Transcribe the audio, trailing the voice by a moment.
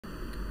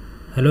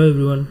Hello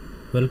everyone,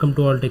 welcome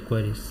to All Tech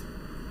Queries,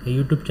 a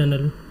YouTube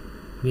channel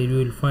where you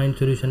will find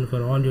solution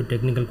for all your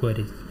technical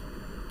queries.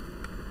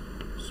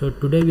 So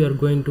today we are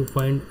going to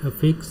find a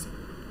fix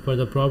for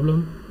the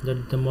problem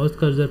that the mouse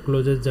cursor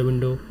closes the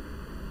window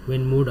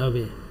when moved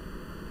away.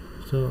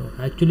 So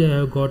actually I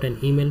have got an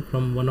email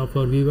from one of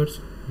our viewers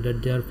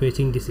that they are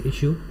facing this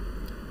issue.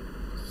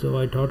 So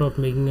I thought of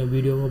making a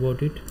video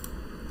about it.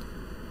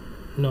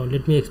 Now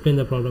let me explain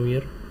the problem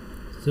here.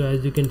 So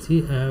as you can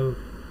see, I have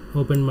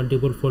opened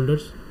multiple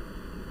folders,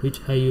 which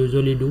I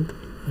usually do.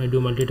 I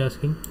do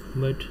multitasking,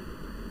 but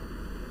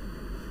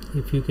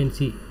if you can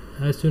see,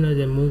 as soon as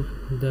I move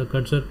the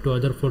cursor to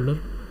other folder,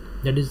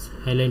 that is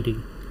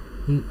highlighting,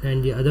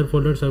 and the other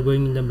folders are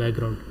going in the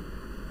background.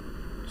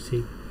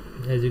 See,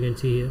 as you can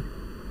see here.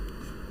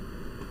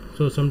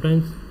 So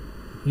sometimes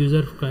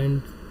user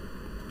kind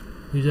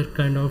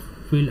of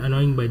feel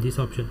annoying by this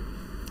option.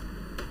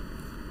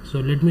 So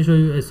let me show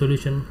you a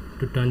solution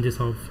to turn this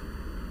off.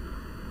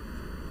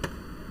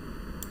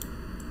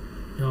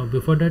 Now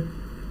before that,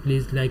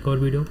 please like our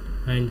video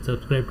and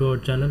subscribe to our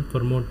channel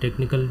for more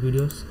technical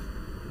videos.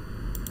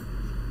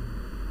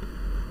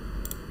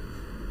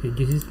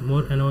 This is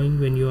more annoying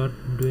when you are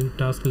doing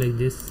tasks like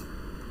this.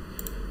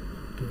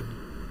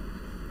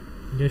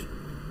 Just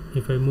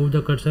if I move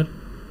the cursor,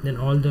 then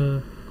all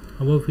the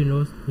above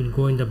windows will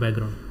go in the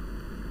background.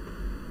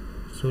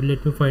 So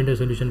let me find a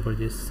solution for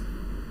this.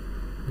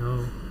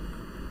 Now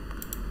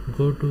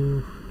go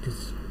to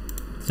this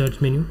search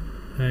menu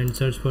and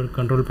search for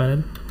control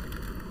panel.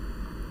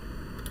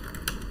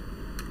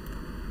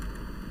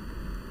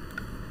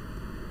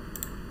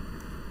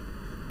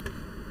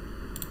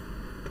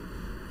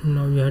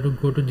 Now you have to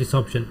go to this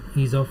option,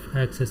 ease of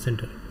access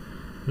center.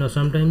 Now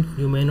sometimes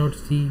you may not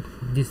see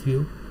this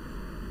view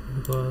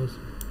because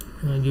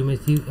you may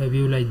see a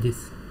view like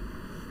this,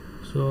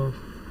 so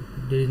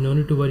there is no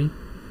need to worry,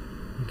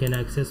 you can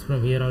access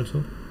from here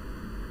also,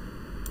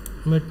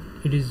 but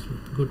it is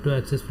good to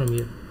access from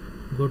here.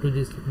 Go to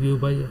this view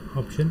by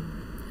option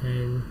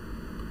and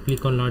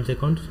click on large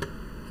accounts.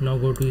 Now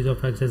go to ease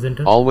of access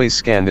center. Always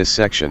scan this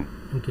section.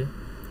 Okay,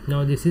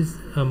 now this is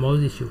a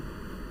mouse issue,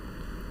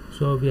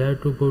 so we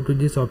have to go to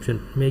this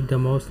option, make the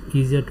mouse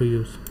easier to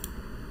use.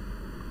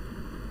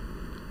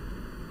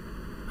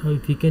 Now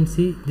if you can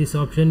see, this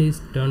option is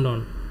turned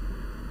on,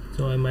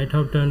 so I might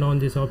have turned on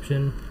this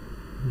option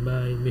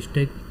by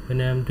mistake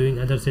when I am doing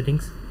other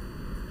settings.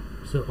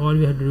 So all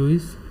we have to do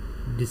is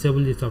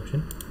disable this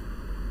option,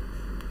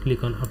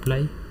 click on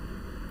apply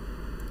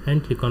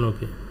and click on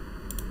OK.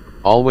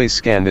 Always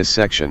scan this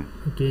section.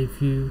 Okay,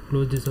 if you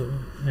close this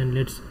and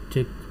let's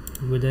check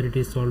whether it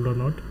is solved or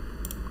not.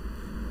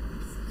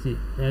 See,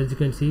 as you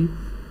can see,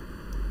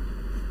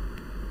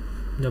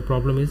 the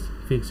problem is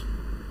fixed.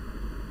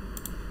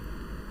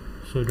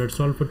 So that's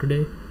all for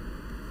today.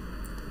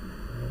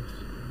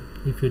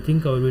 If you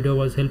think our video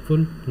was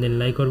helpful, then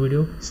like our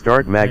video.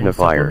 Start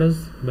magnifier. And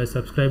support us by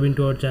subscribing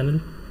to our channel.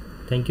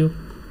 Thank you.